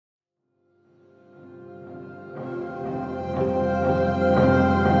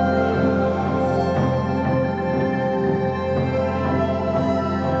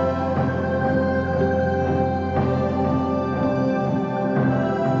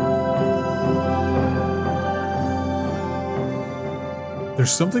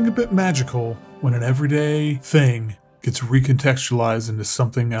There's something a bit magical when an everyday thing gets recontextualized into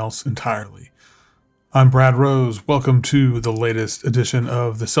something else entirely. I'm Brad Rose. Welcome to the latest edition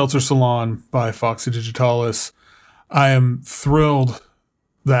of the Seltzer Salon by Foxy Digitalis. I am thrilled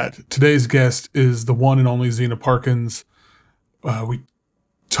that today's guest is the one and only Zeena Parkins. We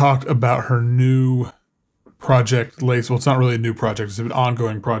talked about her new project, Lace. Well, it's not really a new project. It's an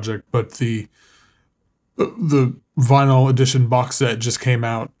ongoing project, but the vinyl edition box set just came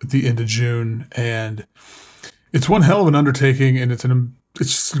out at the end of June, and it's one hell of an undertaking, and it's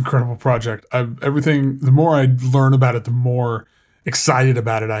just an incredible project. The more I learn about it, the more excited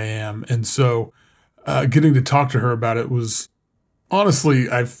about it I am. And so getting to talk to her about it was honestly,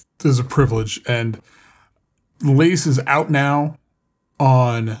 it was a privilege. And Lace is out now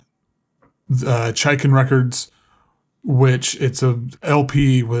on Chaikin Records, which it's a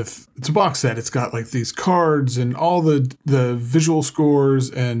LP it's a box set. It's got like these cards and all the visual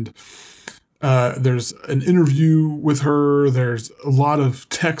scores, and there's an interview with her. There's a lot of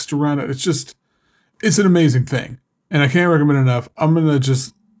text around it. It's an amazing thing. And I can't recommend it enough. I'm going to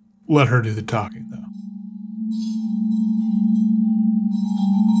just let her do the talking though.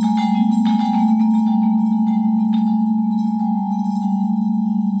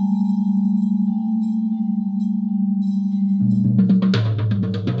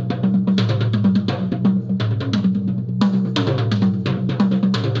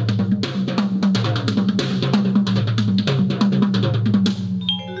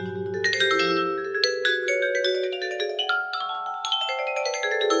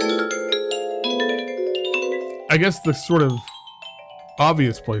 I guess the sort of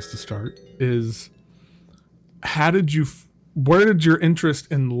obvious place to start is where did your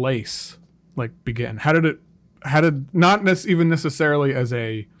interest in lace begin? How did not even necessarily as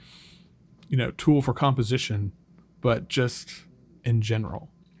a, tool for composition, but just in general,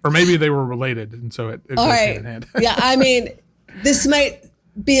 or maybe they were related. And so it goes hand in hand. Yeah. I mean, this might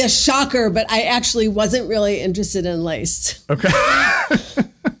be a shocker, but I actually wasn't really interested in lace. Okay.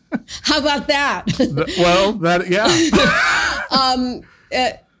 How about that?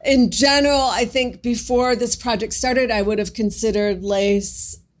 In general, I think before this project started, I would have considered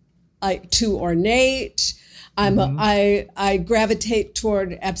lace too ornate. I gravitate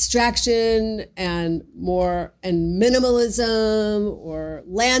toward abstraction and minimalism or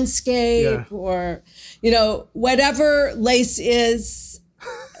landscape or, whatever lace is.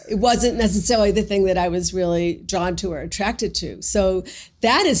 It wasn't necessarily the thing that I was really drawn to or attracted to. So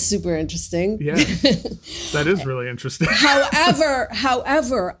that is super interesting. Yeah, that is really interesting. However,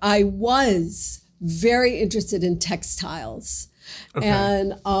 I was very interested in textiles. Okay.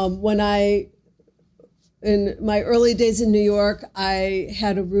 And in my early days in New York, I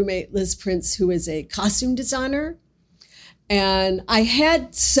had a roommate, Liz Prince, who is a costume designer. And I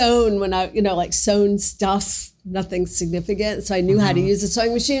had sewn sewn stuff, nothing significant. So I knew how to use a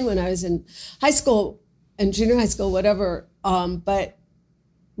sewing machine when I was in high school and junior high school, whatever. But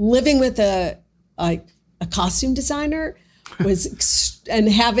living with a costume designer and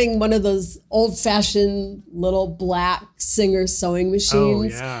having one of those old fashioned little black Singer sewing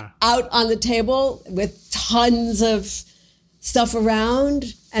machines out on the table with tons of stuff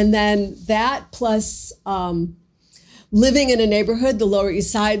around. And then that plus, living in a neighborhood, the Lower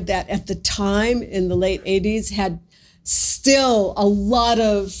East Side, that at the time in the late 80s had still a lot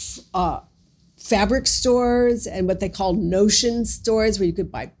of fabric stores and what they called notion stores where you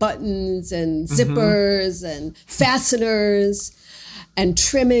could buy buttons and zippers and fasteners and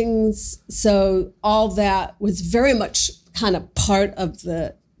trimmings. So all that was very much kind of part of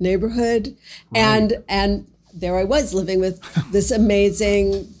the neighborhood. Right. And there I was living with this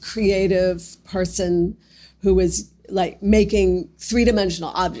amazing creative person who was making three-dimensional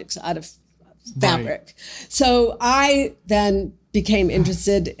objects out of fabric. Right. So I then became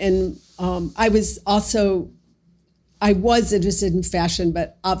interested in, I was interested in fashion,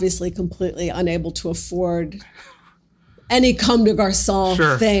 but obviously completely unable to afford any comme de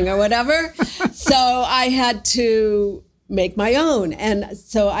garçon thing or whatever. So I had to make my own. And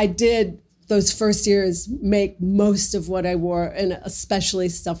so I did those first years make most of what I wore, and especially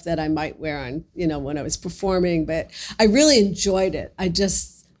stuff that I might wear on, when I was performing. But I really enjoyed it. I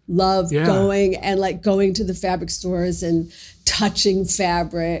just loved going to the fabric stores and touching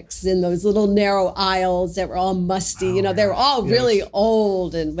fabrics in those little narrow aisles that were all musty. They were all really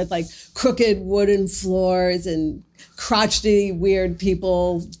old and with crooked wooden floors and crotchety, weird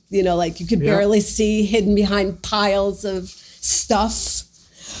people, you could barely see hidden behind piles of stuff.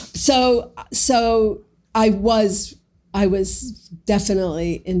 So I was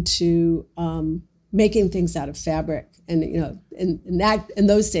definitely into making things out of fabric and in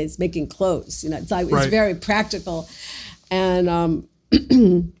those days making clothes, it's like, it's very practical. And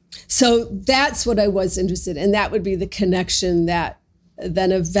so that's what I was interested in. And that would be the connection that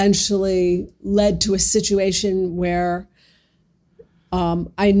then eventually led to a situation where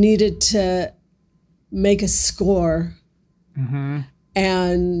I needed to make a score.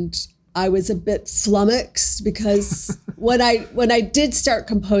 And I was a bit flummoxed because when I did start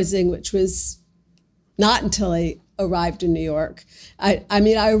composing, which was not until I arrived in New York. I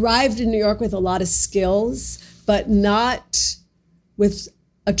arrived in New York with a lot of skills, but not with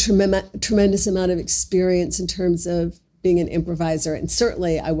a tremendous amount of experience in terms of being an improviser. And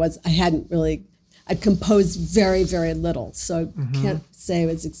certainly I'd composed very, very little. So I can't say I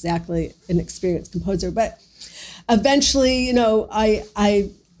was exactly an experienced composer. But eventually, I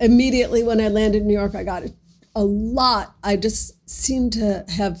immediately, when I landed in New York, I got a lot. I just seemed to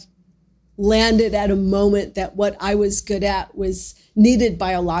have landed at a moment that what I was good at was needed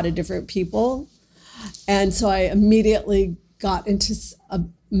by a lot of different people. And so I immediately got into a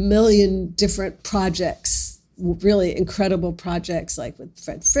million different projects, really incredible projects, like with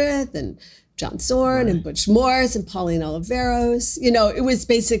Fred Frith and John Zorn and Butch Morris and Pauline Oliveros. It was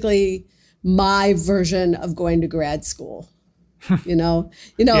basically my version of going to grad school,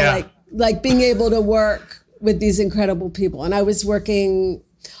 like being able to work with these incredible people. And I was working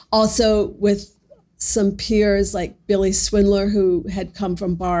also with some peers like Billy Swindler, who had come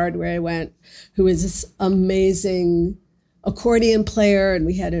from Bard, where I went, who was this amazing accordion player. And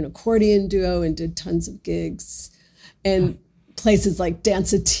we had an accordion duo and did tons of gigs. And places like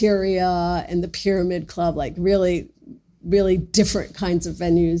Danceteria and the Pyramid Club, like really, really different kinds of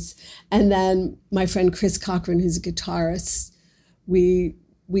venues. And then my friend Chris Cochran, who's a guitarist, we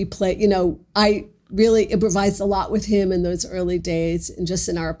play, I really improvised a lot with him in those early days and just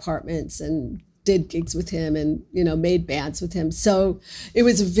in our apartments, and did gigs with him and, made bands with him. So it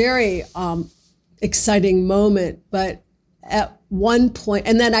was a very exciting moment. But at one point,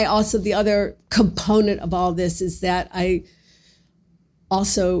 and then the other component of all this is that I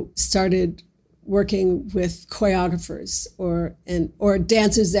also started working with choreographers or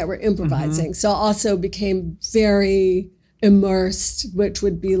dancers that were improvising. So I also became very immersed, which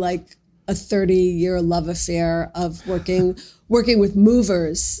would be like a 30-year love affair of working with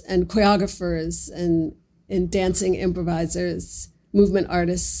movers and choreographers and dancing improvisers, movement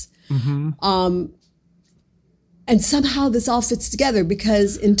artists. And somehow this all fits together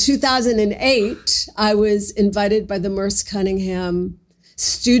because in 2008, I was invited by the Merce Cunningham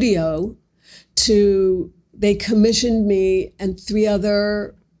studio they commissioned me and three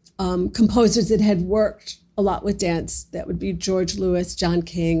other composers that had worked a lot with dance. That would be George Lewis, John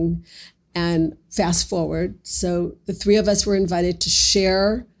King, and Fast Forward. So the three of us were invited to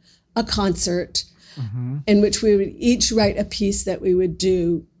share a concert in which we would each write a piece that we would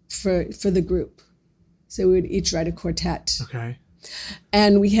do for the group. So we would each write a quartet. Okay.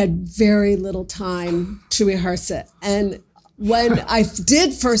 And we had very little time to rehearse it. And when I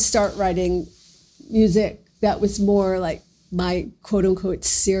did first start writing music, that was more like my quote unquote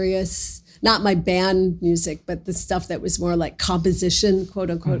serious, not my band music, but the stuff that was more like composition, quote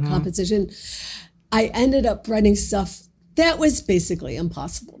unquote composition. I ended up writing stuff that was basically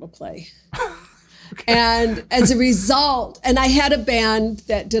impossible to play. And as a result, and I had a band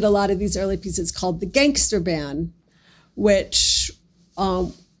that did a lot of these early pieces called the Gangster Band, which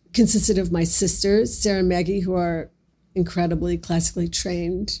consisted of my sisters, Sarah and Maggie, who are incredibly classically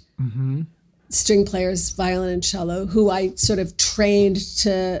trained string players, violin and cello, who I sort of trained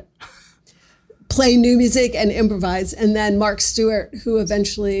to play new music and improvise. And then Mark Stewart, who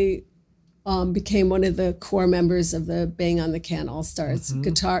eventually became one of the core members of the Bang on the Can All-Stars,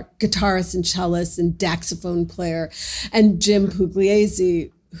 guitarist and cellist and saxophone player, and Jim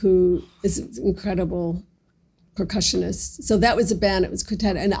Pugliese, who is an incredible percussionist. So that was a band, it was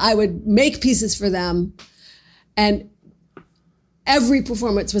quartet, and I would make pieces for them. And every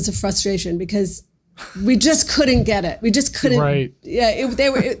performance was a frustration because we just couldn't get it. We just couldn't. Right. Yeah,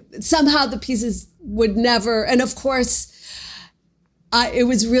 somehow the pieces would never. And of course, it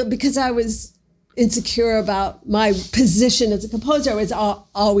was real because I was insecure about my position as a composer. I was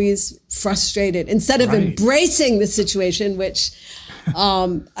always frustrated. Instead of embracing the situation, which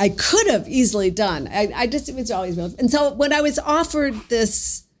I could have easily done, it was always real. And so when I was offered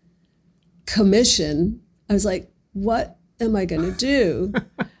this commission, I was like, what am I going to do?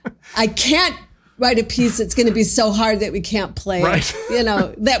 I can't write a piece that's going to be so hard that we can't play it.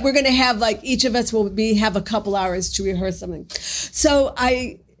 That we're going to have, like, each of us will have a couple hours to rehearse something. So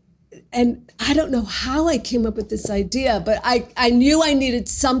I and I don't know how I came up with this idea, but I knew I needed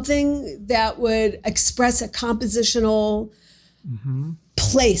something that would express a compositional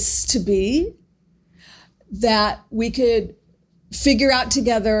place to be that we could figure out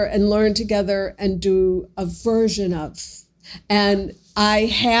together and learn together and do a version of. And I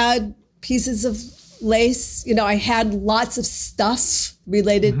had pieces of lace, I had lots of stuff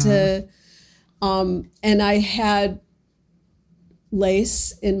related to, and I had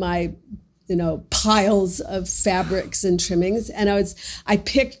lace in my, piles of fabrics and trimmings. And I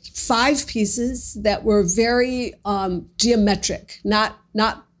picked 5 pieces that were very geometric, not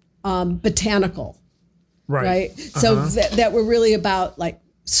botanical. Right. So that were really about like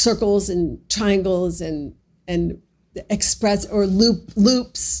circles and triangles and express or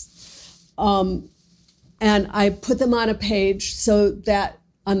loops. And I put them on a page so that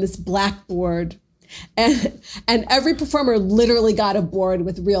on this blackboard, and every performer literally got a board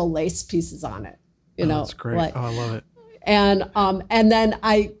with real lace pieces on it. That's great. I love it. And then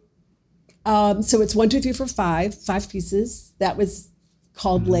so it's 1, 2, 3, 4, 5 pieces. That was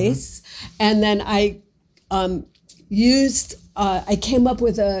called lace. And then I I came up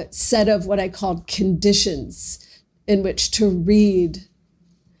with a set of what I called conditions in which to read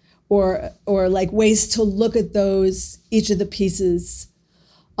or like ways to look at each of the pieces,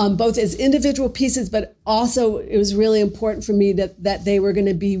 both as individual pieces, but also it was really important for me that they were going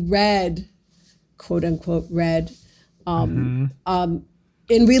to be read, quote unquote, read,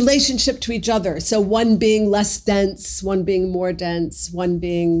 in relationship to each other. So one being less dense, one being more dense, one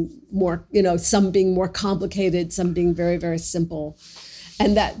being more, some being more complicated, some being very, very simple.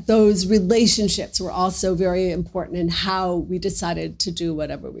 And that those relationships were also very important in how we decided to do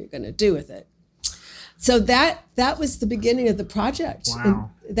whatever we were going to do with it. So that was the beginning of the project. Wow.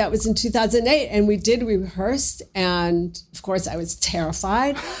 And that was in 2008. And we rehearsed. And of course I was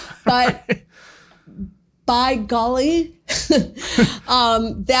terrified, but by golly,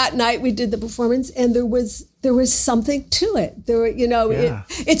 that night we did the performance, and there was something to it. There were,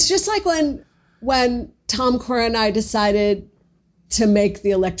 it's just like when Tom Cora and I decided to make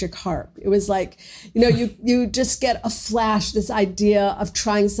the electric harp. It was like, you just get a flash, this idea of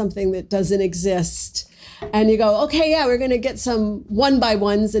trying something that doesn't exist. And you go, okay, yeah, we're going to get some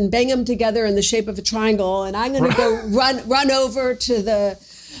 1x1s and bang them together in the shape of a triangle. And I'm going to go run over to the,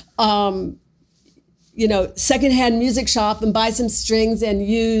 secondhand music shop and buy some strings and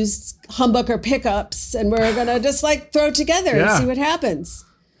use humbucker pickups. And we're going to just like throw it together and see what happens.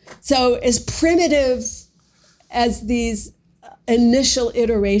 So as primitive as these initial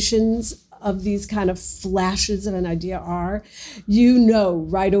iterations of these kind of flashes of an idea are,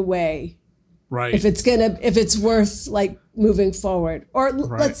 right away, if it's worth like moving forward. Or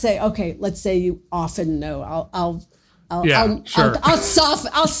let's say you often know. I'll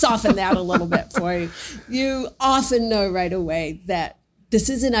soften that a little bit for you. You often know right away that this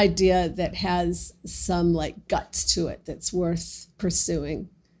is an idea that has some like guts to it that's worth pursuing.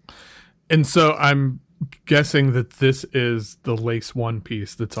 And so I'm guessing that this is the lace one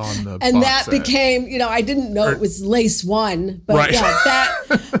piece that's on the and box that set. Became, I didn't know it was lace one, but that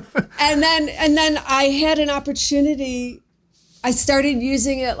and then I had an opportunity. I started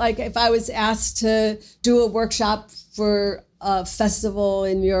using it like if I was asked to do a workshop for a festival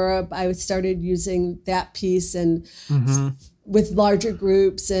in Europe, I started using that piece and with larger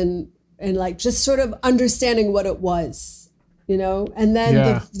groups and like just sort of understanding what it was. And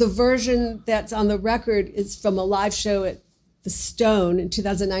then the version that's on the record is from a live show at the Stone in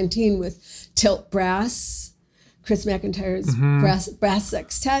 2019 with Tilt Brass, Chris McIntyre's brass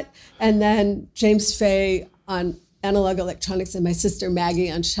sextet, and then James Fay on analog electronics and my sister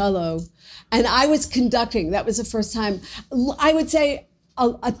Maggie on cello. And I was conducting. That was the first time, I would say,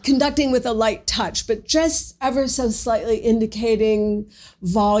 conducting with a light touch, but just ever so slightly indicating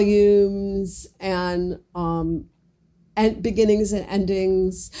volumes and beginnings and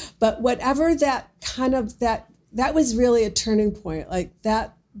endings. But whatever that was really a turning point. Like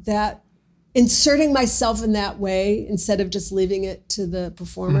that inserting myself in that way instead of just leaving it to the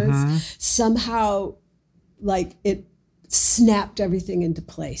performers, somehow like it snapped everything into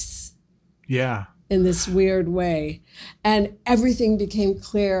place. Yeah. In this weird way. And everything became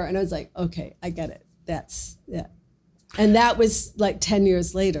clear. And I was like, okay, I get it. That's it. And that was like 10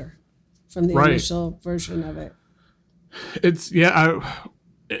 years later from the initial version of it. It's,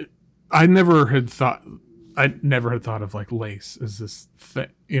 I never had thought of like lace as this thing,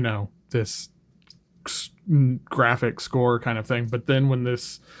 this graphic score kind of thing. But then when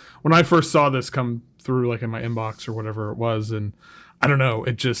I first saw this come through like in my inbox or whatever it was, and I don't know,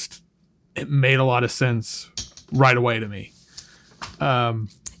 it made a lot of sense right away to me.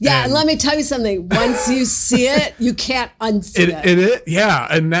 Yeah, and let me tell you something. Once you see it, you can't unsee it. Yeah,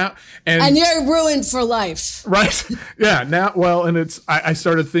 and you're ruined for life. Right. Yeah. Now, well, and I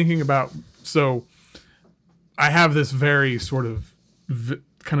started thinking about, so I have this very sort of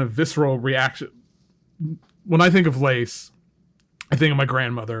kind of visceral reaction. When I think of lace, I think of my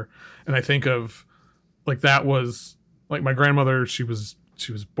grandmother, and I think of like that was like my grandmother. She was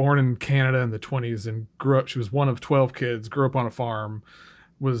born in Canada in the 1920s and grew up. She was one of 12 kids, grew up on a farm,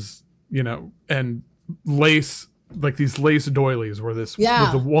 was, and lace, like these lace doilies were were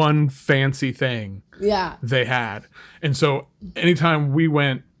the one fancy thing they had. And so anytime we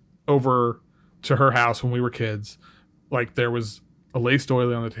went over to her house when we were kids, like there was a lace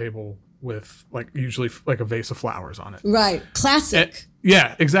doily on the table with like usually like a vase of flowers on it. Right. Classic.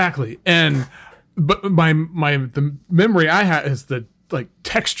 Yeah, exactly. But the memory I had is the like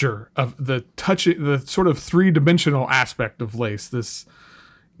texture of the the sort of 3-dimensional aspect of lace. This,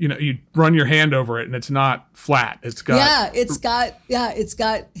 you run your hand over it and it's not flat. It's got it's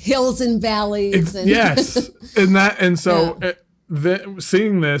got hills and valleys. Yes,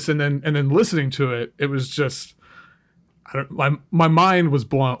 seeing this and then listening to it, it was just my mind was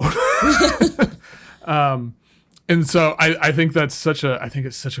blown. And so I think it's such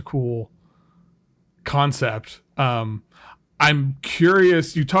a cool concept. I'm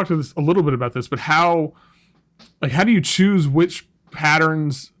curious. You talked to this a little bit about this, but how do you choose which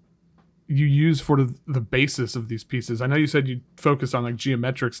patterns you use for the basis of these pieces? I know you said you focus on like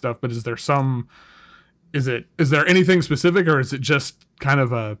geometric stuff, but is there anything specific, or is it just kind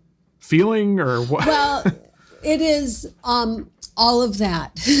of a feeling, or what? Well, it is all of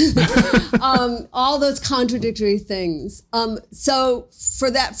that, all those contradictory things. So for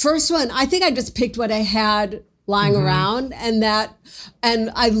that first one, I think I just picked what I had lying around, and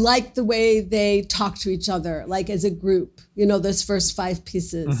I liked the way they talk to each other, like as a group, those first 5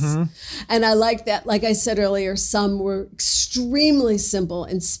 pieces. And I like that, like I said earlier, some were extremely simple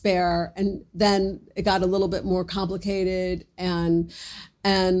and spare, and then it got a little bit more complicated, and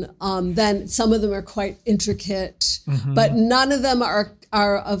then some of them are quite intricate, but none of them are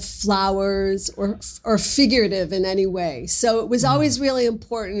of flowers or figurative in any way. So it was always really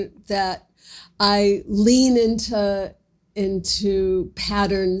important that I lean into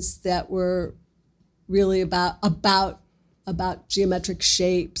patterns that were really about geometric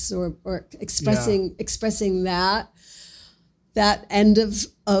shapes or expressing that end of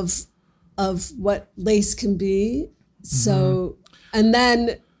what lace can be. So, and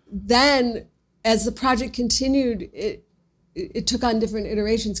then as the project continued, it took on different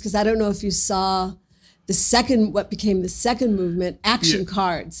iterations, because I don't know if you saw what became the second movement, action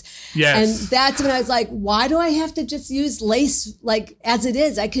cards. Yes. And that's when I was like, why do I have to just use lace like as it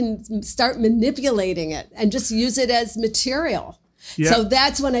is? I can start manipulating it and just use it as material. Yeah. So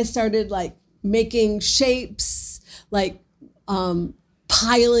that's when I started like making shapes, like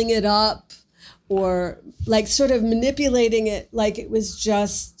piling it up, or like sort of manipulating it like it was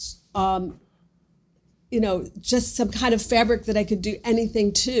just just some kind of fabric that I could do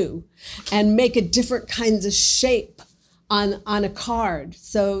anything to, and make a different kinds of shape on a card.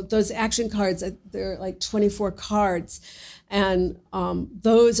 So those action cards, they're like 24 cards, and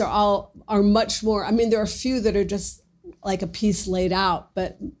those are much more. I mean, there are a few that are just like a piece laid out,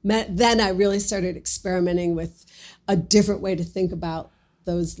 but then I really started experimenting with a different way to think about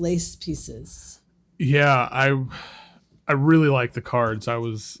those lace pieces. Yeah, I really like the cards. I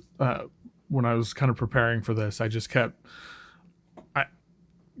was when I was kind of preparing for this, I just can't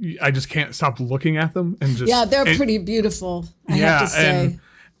stop looking at them, and they're pretty beautiful. I have to say.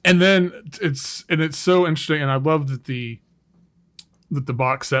 And then it's so interesting, and I love that the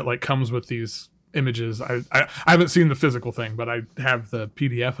box set like comes with these images. I haven't seen the physical thing, but I have the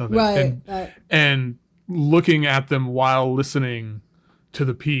PDF of it, right. And looking at them while listening to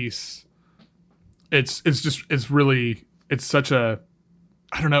the piece, it's such a,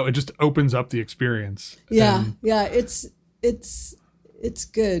 I don't know, it just opens up the experience. Yeah, it's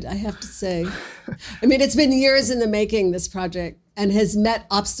good, I have to say. I mean, it's been years in the making, this project, and has met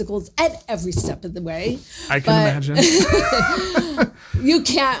obstacles at every step of the way. I can imagine. You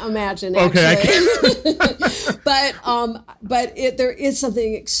can't imagine, actually. Okay, I can. But there is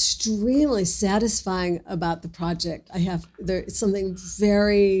something extremely satisfying about the project. There's something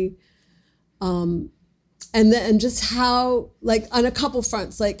very, and just how, like on a couple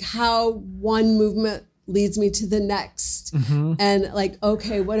fronts, like how one movement leads me to the next. And like,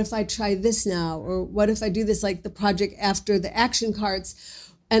 okay, what if I try this now? Or what if I do this, like the project after the action cards?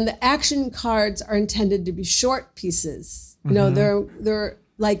 And the action cards are intended to be short pieces. They're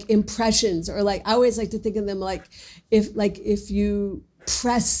like impressions, or like, I always like to think of them like if you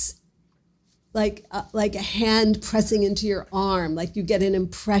press like a hand pressing into your arm, like you get an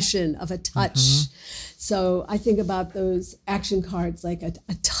impression of a touch. So I think about those action cards like a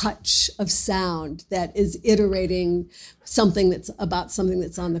touch of sound that is iterating something that's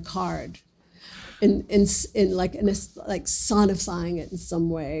on the card, in like sonifying it in some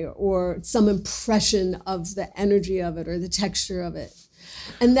way, or some impression of the energy of it or the texture of it.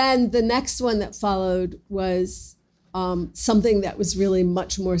 And then the next one that followed was something that was really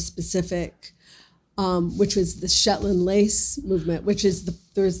much more specific, which was the Shetland lace movement, which is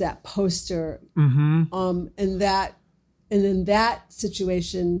there's that poster, and in that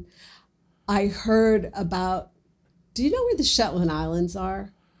situation, I heard about. Do you know where the Shetland Islands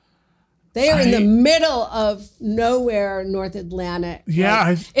are? They are in the middle of nowhere, North Atlantic. Yeah,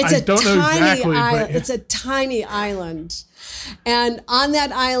 I don't know exactly. But it's a tiny island. And on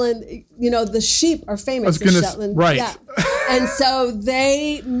that island, the sheep are famous. Shetland, right. Yeah. And so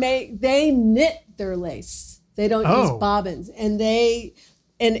they knit their lace. They don't use bobbins. And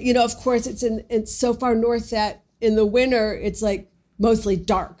of course it's so far north that in the winter it's like mostly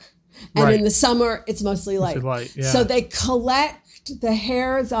dark. And in the summer it's mostly light. Yeah. So they collect the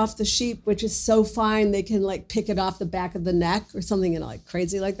hairs off the sheep, which is so fine they can like pick it off the back of the neck or something, like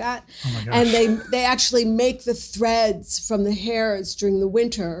crazy like that. Oh my gosh. And they actually make the threads from the hairs during the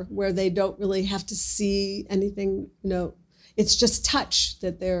winter, where they don't really have to see anything. It's just touch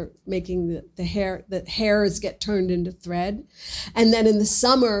that they're making the hairs get turned into thread. And then in the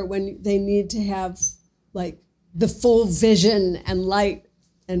summer, when they need to have like the full vision and light,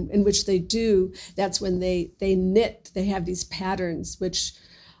 and in which they do, that's when they knit. They have these patterns, which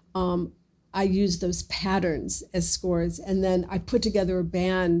I use those patterns as scores. And then I put together a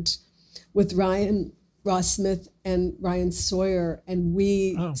band with Ryan Ross Smith and Ryan Sawyer, and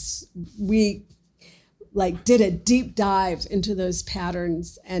we like did a deep dive into those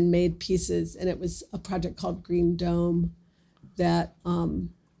patterns and made pieces. And it was a project called Green Dome, that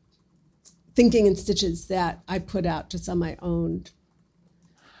Thinking in Stitches, that I put out just on my own.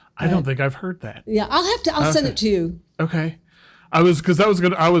 I don't think I've heard that. Yeah, I'll send it to you. Okay. I was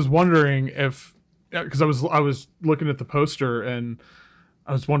wondering if, because I was looking at the poster and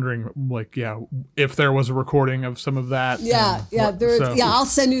I was wondering, like, if there was a recording of some of that. I'll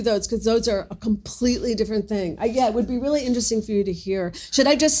send you those, because those are a completely different thing. It would be really interesting for you to hear. Should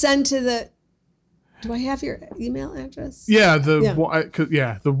I just send to the? Do I have your email address? Yeah,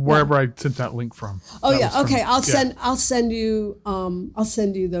 wherever I sent that link from. Oh yeah, okay. I'll send you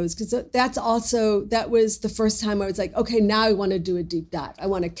those, because that was the first time I was like, okay, now I want to do a deep dive. I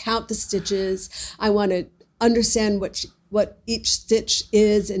want to count the stitches. I want to understand what each stitch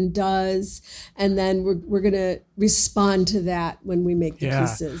is and does, and then we're gonna respond to that when we make the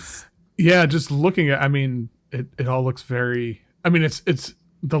pieces. Yeah, just looking at, it all looks very. It's.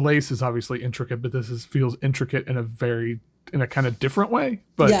 The lace is obviously intricate, but this feels intricate in a kind of different way.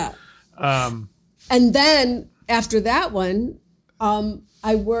 But and then after that one,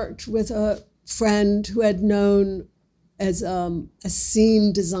 I worked with a friend who had known as a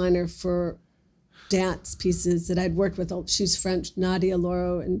scene designer for dance pieces that I'd worked with. She's French, Nadia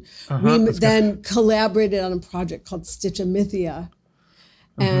Loro, and we then collaborated on a project called Stitchamithia,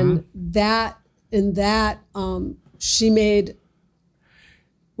 and she made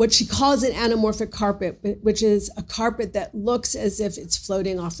what she calls an anamorphic carpet, which is a carpet that looks as if it's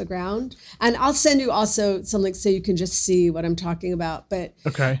floating off the ground. And I'll send you also some links so you can just see what I'm talking about. But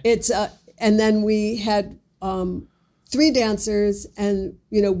it's and then we had 3 dancers, and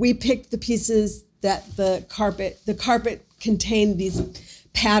we picked the pieces that the carpet contained these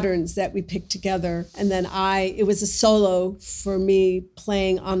patterns that we picked together, and then it was a solo for me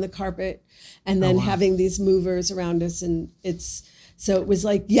playing on the carpet, and then having these movers around us, and so it was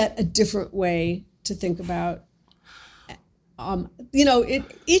like yet a different way to think about.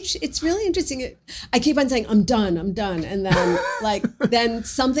 It's really interesting. I keep on saying I'm done, and then then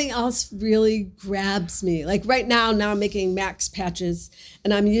something else really grabs me. Like right now I'm making Max patches,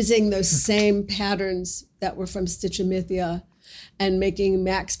 and I'm using those same patterns that were from Stitchamithia, and making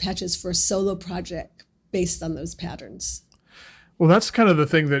Max patches for a solo project based on those patterns. Well, that's kind of the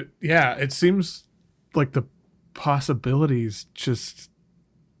thing that it seems like the possibilities just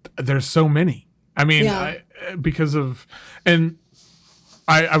there's so many. I found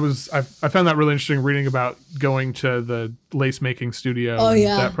that really interesting reading about going to the lace making studio.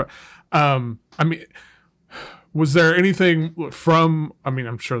 Was there anything from,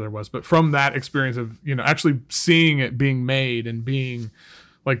 I'm sure there was, but from that experience of, actually seeing it being made and being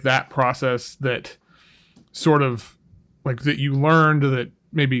like that process that sort of like that you learned that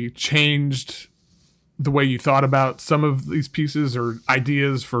maybe changed the way you thought about some of these pieces or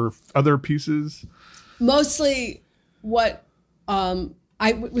ideas for other pieces? Mostly what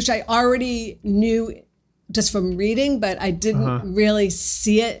which I already knew just from reading, but I didn't really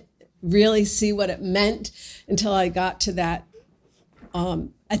see what it meant until I got to that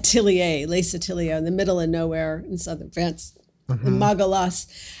atelier, lace atelier in the middle of nowhere in southern France, in Magalas.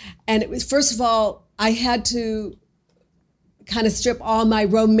 And it was, first of all, I had to kind of strip all my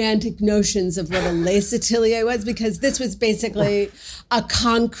romantic notions of what a lace atelier was, because this was basically a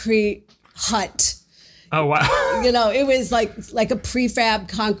concrete hut. Oh, wow. You know, it was like a prefab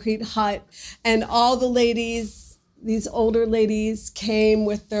concrete hut. And all the ladies, these older ladies, came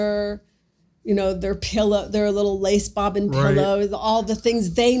with their, you know, their pillow, their little lace bobbin pillows, all the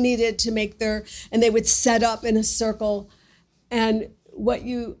things they needed to make and they would set up in a circle. And what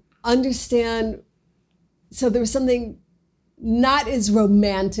you understand, so there was something not as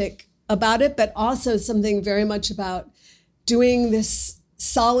romantic about it, but also something very much about doing this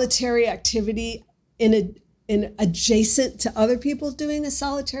solitary activity in adjacent to other people doing a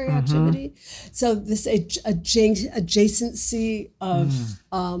solitary activity. So this adjacency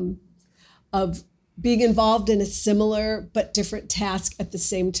of being involved in a similar but different task at the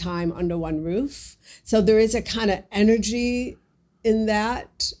same time under one roof. So there is a kind of energy in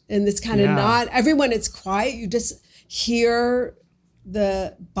that, and this kind of not everyone. It's quiet. You just hear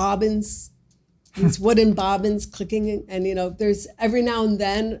the bobbins, these wooden bobbins clicking, and you know, there's every now and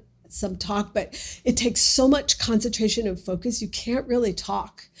then some talk, but it takes so much concentration and focus. You can't really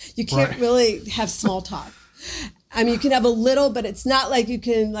talk. You can't really have small talk. I mean, you can have a little, but it's not like you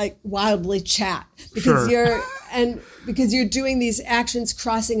can like wildly chat, because because you're doing these actions,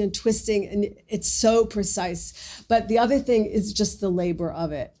 crossing and twisting, and it's so precise. But the other thing is just the labor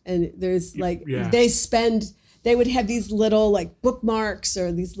of it. And there's like, they would have these little like bookmarks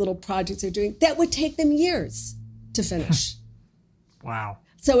or these little projects they're doing that would take them years to finish. Wow.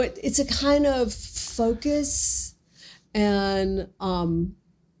 So it's a kind of focus and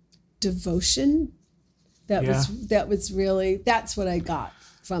devotion that was really, that's what I got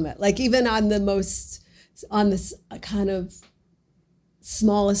from it. Like even on this kind of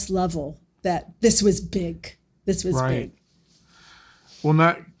smallest level, that this was big. This was big. Well,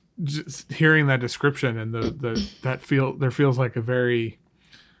 not just hearing that description and there feels like a very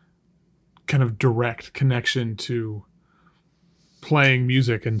kind of direct connection to playing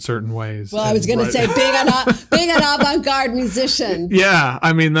music in certain ways. Well, I was going to say being an avant-garde musician. Yeah,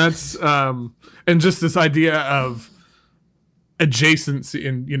 I mean that's and just this idea of adjacency,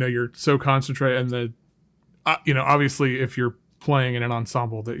 and you know, you're so concentrated, and the you know, obviously if you're playing in an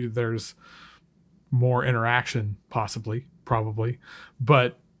ensemble, there's more interaction, probably,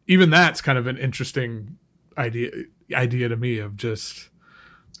 but even that's kind of an interesting idea to me of just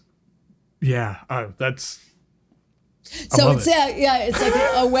that's. So it's like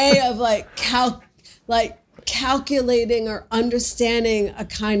a way of like calculating or understanding a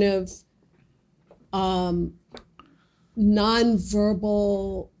kind of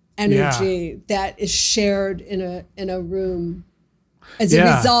nonverbal energy that is shared in a room as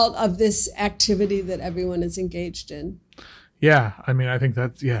a result of this activity that everyone is engaged in. Yeah, I mean, I think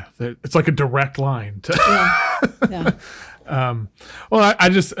that's it's like a direct line to. Well,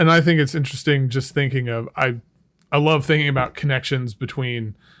 I think it's interesting just thinking of I love thinking about connections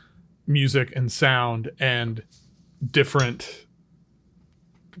between music and sound and different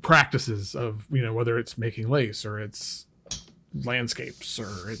practices of, you know, whether it's making lace or it's landscapes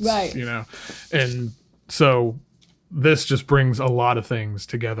or it's, you know, and so this just brings a lot of things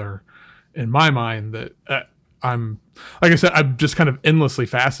together in my mind that I'm, like I said, I'm just kind of endlessly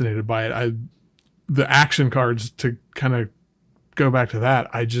fascinated by it. The action cards, to kind of go back to that,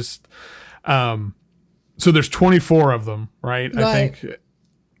 I just, so there's 24 of them, right? I think,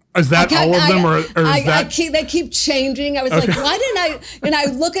 is that all of them, or is that? They keep changing. I was like, why didn't I? And I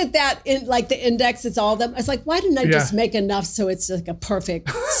look at that in like the index, it's all of them. I was like, why didn't I just make enough so it's like a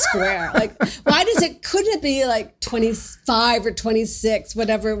perfect square? Like, why couldn't it be like 25 or 26,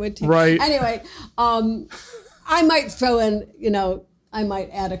 whatever it would take? Right. Anyway, I might throw in, you know, I might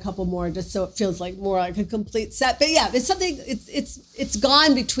add a couple more just so it feels like more like a complete set. But yeah, there's something, it's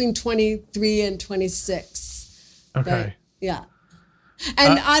gone between 23 and 26. Okay. Yeah.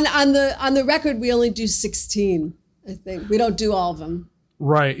 And on the record, we only do 16, I think. We don't do all of them.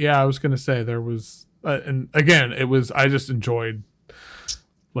 Right. Yeah, I was going to say there was, and again, I just enjoyed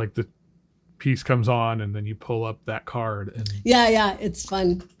like the piece comes on and then you pull up that card. And yeah, it's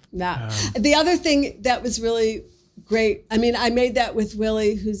fun. Yeah. The other thing that was really great, I mean, I made that with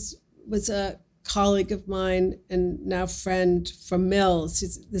Willie, was a colleague of mine and now friend from Mills.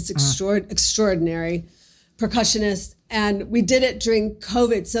 He's this extraordinary percussionist. And we did it during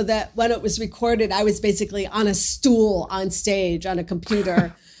COVID so that when it was recorded, I was basically on a stool on stage on a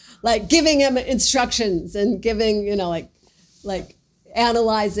computer, like giving him instructions and giving, like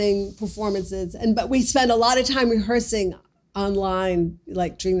analyzing performances. But we spent a lot of time rehearsing online,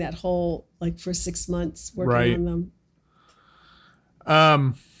 like during that whole, like for 6 months working on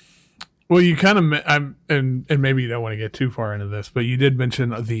them. Well, you kind of, and maybe you don't want to get too far into this, but you did mention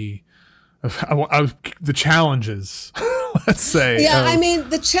the challenges, let's say. Yeah, I mean,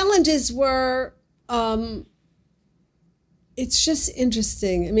 the challenges were, it's just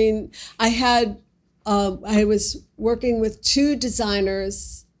interesting. I mean, I was working with 2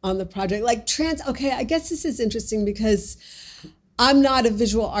 designers on the project. Okay, I guess this is interesting because I'm not a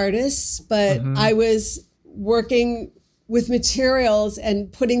visual artist, but I was working with materials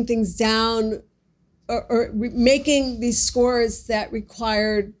and putting things down or making these scores that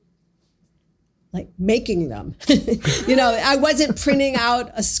required like making them. I wasn't printing out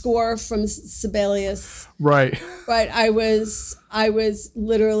a score from Sibelius. Right. But I was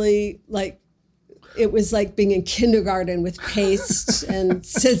literally like, it was like being in kindergarten with paste and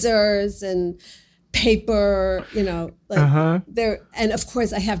scissors and paper, there. And of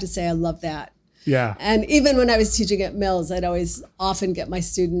course I have to say, I love that. Yeah. And even when I was teaching at Mills, I'd always often get my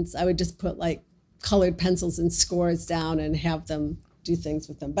students, I would just put like colored pencils and scores down and have them do things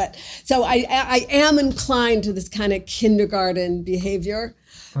with them. But so I am inclined to this kind of kindergarten behavior.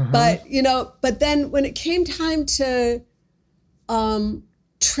 But, but then when it came time to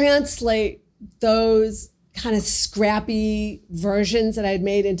translate those kind of scrappy versions that I'd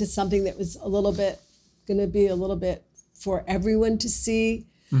made into something that was going to be a little bit for everyone to see,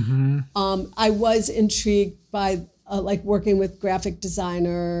 I was intrigued by like working with graphic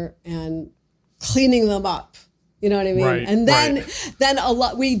designer and cleaning them up. You know what I mean? Right, and then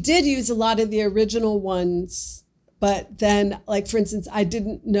we did use a lot of the original ones, but then like, for instance, I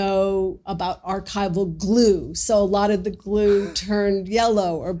didn't know about archival glue. So a lot of the glue turned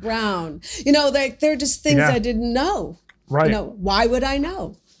yellow or brown, they're just things I didn't know. Right. Why would I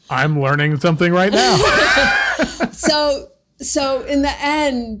know? I'm learning something right now. So in the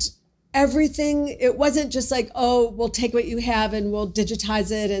end, everything, it wasn't just like, oh, we'll take what you have and we'll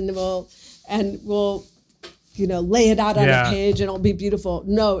digitize it and we'll lay it out on a page and it'll be beautiful.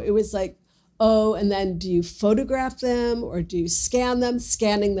 No, it was like, oh, and then do you photograph them or do you scan them?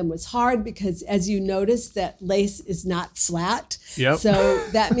 Scanning them was hard because as you notice that lace is not flat. Yep. So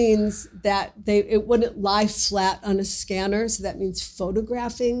that means that it wouldn't lie flat on a scanner. So that means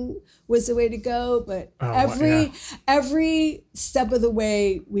photographing was the way to go. But every step of the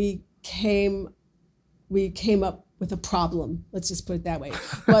way we came up with a problem. Let's just put it that way.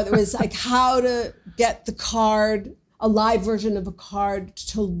 But it was like how to get the card, a live version of a card,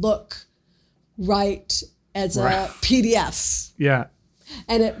 to look right as a PDF. Yeah.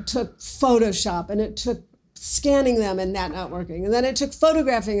 And it took Photoshop and it took scanning them and that not working. And then it took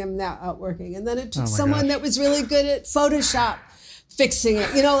photographing them that not working. And then it took someone that was really good at Photoshop fixing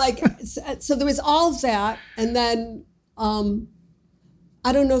it, so there was all of that. And then,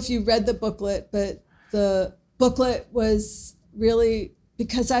 I don't know if you read the booklet, but the booklet was really,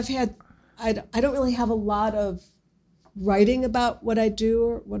 because I don't really have a lot of writing about what I do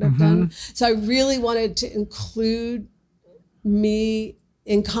or what I've done. So I really wanted to include me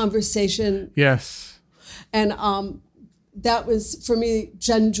in conversation. Yes. And that was, for me,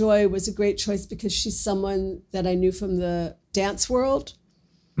 Jen Joy was a great choice because she's someone that I knew from the dance world.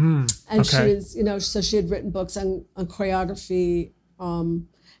 And she was, so she had written books on choreography and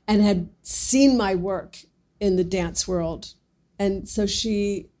had seen my work in the dance world. And so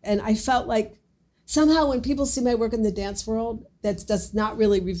I felt like somehow when people see my work in the dance world, that's not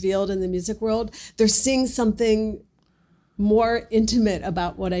really revealed in the music world, they're seeing something more intimate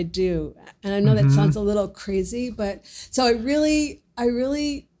about what I do. And I know that sounds a little crazy, but so I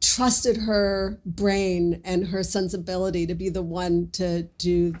really trusted her brain and her sensibility to be the one to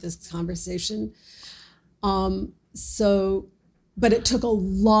do this conversation. But it took a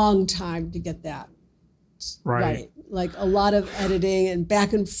long time to get that right. Like a lot of editing and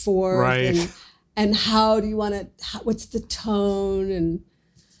back and forth and how do you want to, what's the tone? And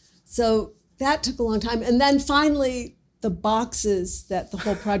so that took a long time. And then finally the boxes that the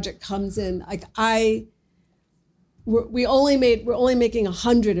whole project comes in, like we're only making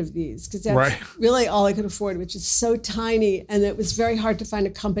 100 of these because that's really all I could afford, which is so tiny. And it was very hard to find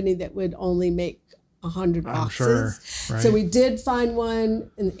a company that would only make 100 boxes. Sure. So we did find one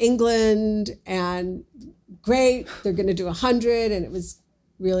in England and great. They're going to do 100. And it was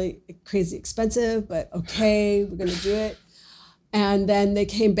really crazy expensive, but okay, we're going to do it. And then they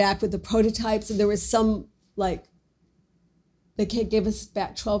came back with the prototypes, and there was some like, they gave us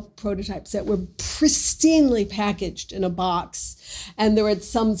back 12 prototypes that were pristinely packaged in a box. And there was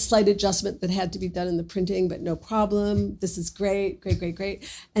some slight adjustment that had to be done in the printing, but no problem. This is great, great, great, great.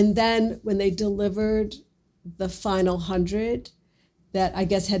 And then when they delivered the final 100 that I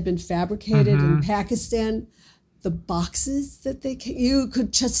guess had been fabricated in Pakistan, the boxes that you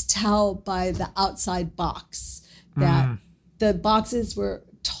could just tell by the outside box that the boxes were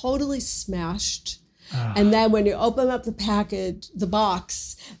totally smashed. And then when you open up the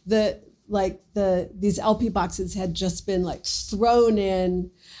box, these LP boxes had just been like thrown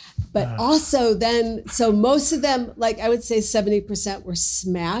in. But also then, so most of them, like I would say 70% were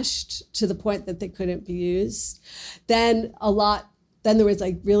smashed to the point that they couldn't be used. Then there was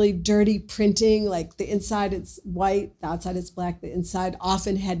like really dirty printing, like the inside it's white, the outside it's black. The inside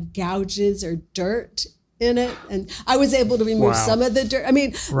often had gouges or dirt in it. And I was able to remove some of the dirt. I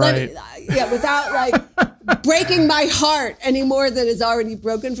mean, without like breaking my heart any more than is already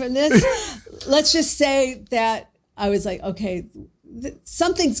broken from this. Let's just say that I was like, okay,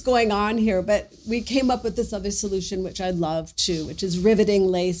 something's going on here, but we came up with this other solution, which I love too, which is riveting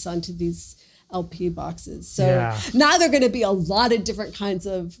lace onto these LP boxes. So now they're going to be a lot of different kinds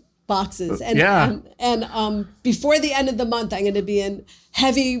of boxes. And before the end of the month, I'm going to be in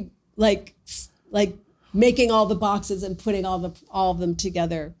heavy, like making all the boxes and putting all of them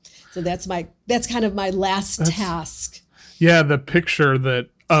together. So that's kind of my last task. Yeah. The picture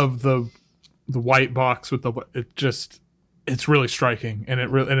of the white box with it's really striking, and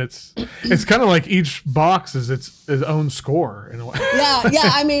it's kind of like each box is its own score in a way.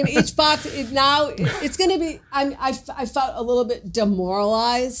 Yeah. I mean, each box it's going to be. I felt a little bit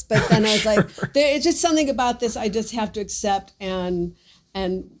demoralized, but then I was like, it's just something about this I just have to accept, and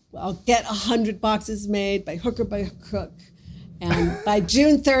I'll get 100 boxes made by hook or by crook, and by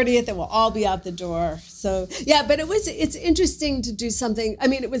June 30th, it will all be out the door. So yeah, but it's interesting to do something. I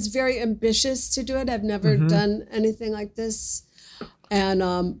mean, it was very ambitious to do it. I've never done anything like this. And,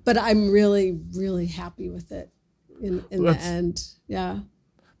 but I'm really, really happy with it in the end. Yeah.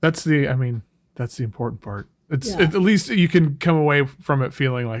 That's the important part. At least you can come away from it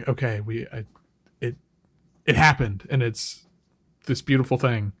feeling like, okay, it happened, and it's this beautiful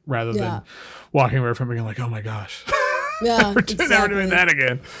thing, rather than walking away from it being like, oh my gosh. Yeah, never doing that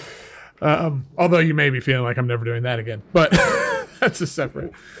again. Although you may be feeling like I'm never doing that again, but that's a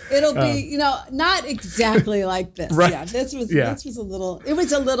separate. It'll be, not exactly like this. Right. Yeah, this was a little.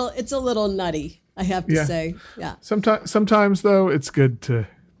 It's a little nutty, I have to say. Yeah. Sometimes though, it's good to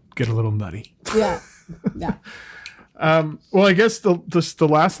get a little nutty. Yeah. Well, I guess the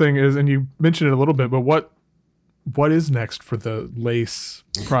last thing is, and you mentioned it a little bit, but what is next for the lace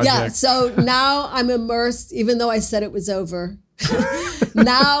project? Yeah, so now I'm immersed, even though I said it was over.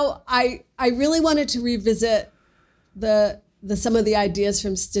 Now I really wanted to revisit some of the ideas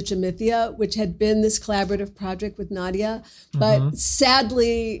from Stitchomythia, which had been this collaborative project with Nadia. But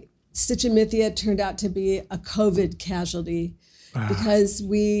sadly, Stitchomythia turned out to be a COVID casualty because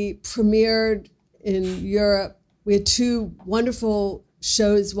we premiered in Europe. We had two wonderful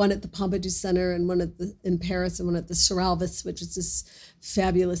shows, one at the Pompidou Center and one in Paris, and one at the Serralvis, which is this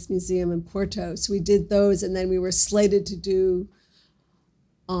fabulous museum in Porto. So we did those, and then we were slated to do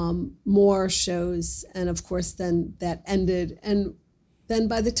more shows, and of course then that ended. And then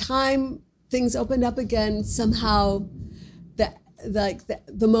by the time things opened up again, somehow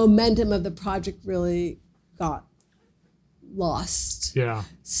the momentum of the project really got lost. Yeah.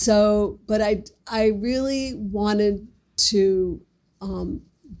 So, but I really wanted to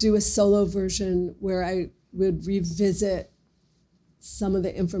do a solo version where I would revisit some of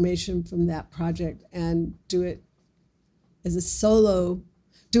the information from that project and do it as a solo,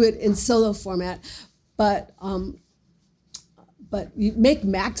 do it in solo format, but you make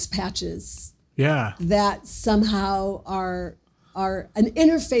max patches. Yeah. That somehow are an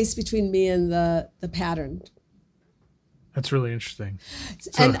interface between me and the pattern. That's really interesting.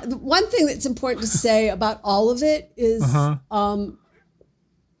 So, and one thing that's important to say about all of it is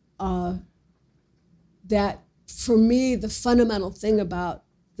that for me, the fundamental thing about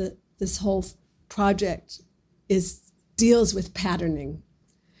this whole project deals with patterning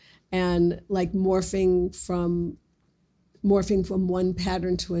and like morphing from one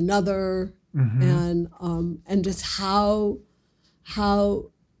pattern to another, and just how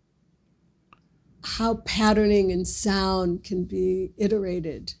patterning and sound can be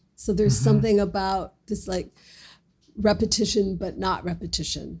iterated. So there's something about this like repetition, but not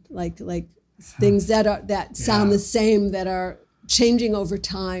repetition, like things that sound the same, that are changing over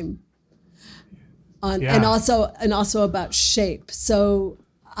time, Yeah. and also about shape. So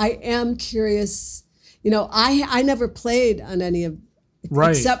I am curious. I never played on any of,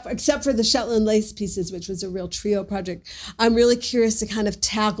 Right. except for the Shetland lace pieces, which was a real trio project. I'm really curious to kind of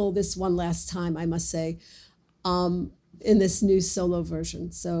tackle this one last time, I must say, in this new solo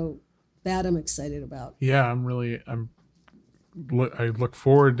version. So that I'm excited about. Yeah, I look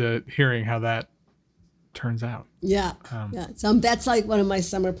forward to hearing how that turns out. Yeah, yeah. So that's like one of my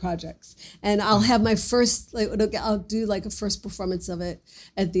summer projects, and I'll have my first. I'll do like a first performance of it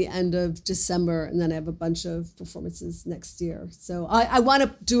at the end of December, and then I have a bunch of performances next year. So I want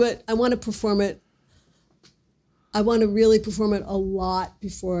to do it. I want to perform it. I want to really perform it a lot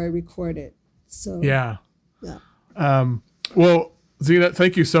before I record it. So Yeah. yeah. Well, Zeena,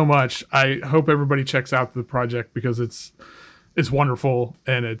 thank you so much. I hope everybody checks out the project because it's wonderful,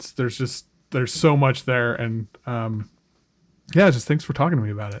 and there's so much there, and just thanks for talking to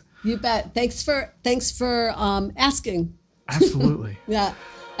me about it. You bet. Thanks for asking. Absolutely. Yeah,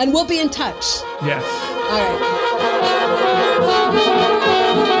 and we'll be in touch. Yes. All right.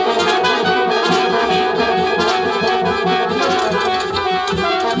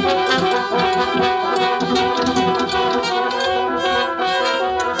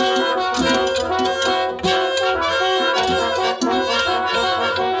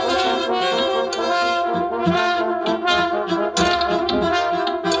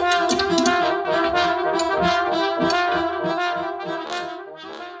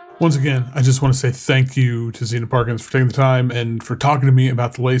 Once again, I just want to say thank you to Zeena Parkins for taking the time and for talking to me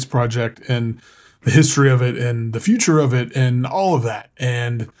about the Lace Project and the history of it and the future of it and all of that.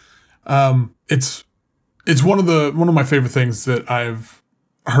 And it's one of my favorite things that I've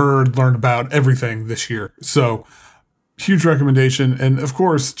learned about everything this year. So huge recommendation. And of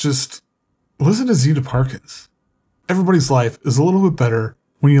course, just listen to Zeena Parkins. Everybody's life is a little bit better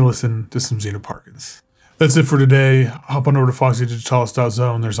when you listen to some Zeena Parkins. That's it for today. Hop on over to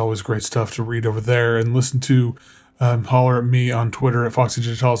foxydigitalis.zone. There's always great stuff to read over there and listen to. Holler at me on Twitter at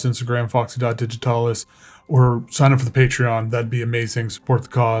foxydigitalis, Instagram, foxy.digitalis, or sign up for the Patreon. That'd be amazing. Support the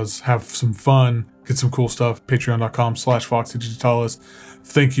cause. Have some fun. Get some cool stuff. Patreon.com/foxydigitalis.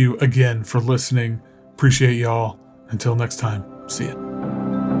 Thank you again for listening. Appreciate y'all. Until next time, see ya.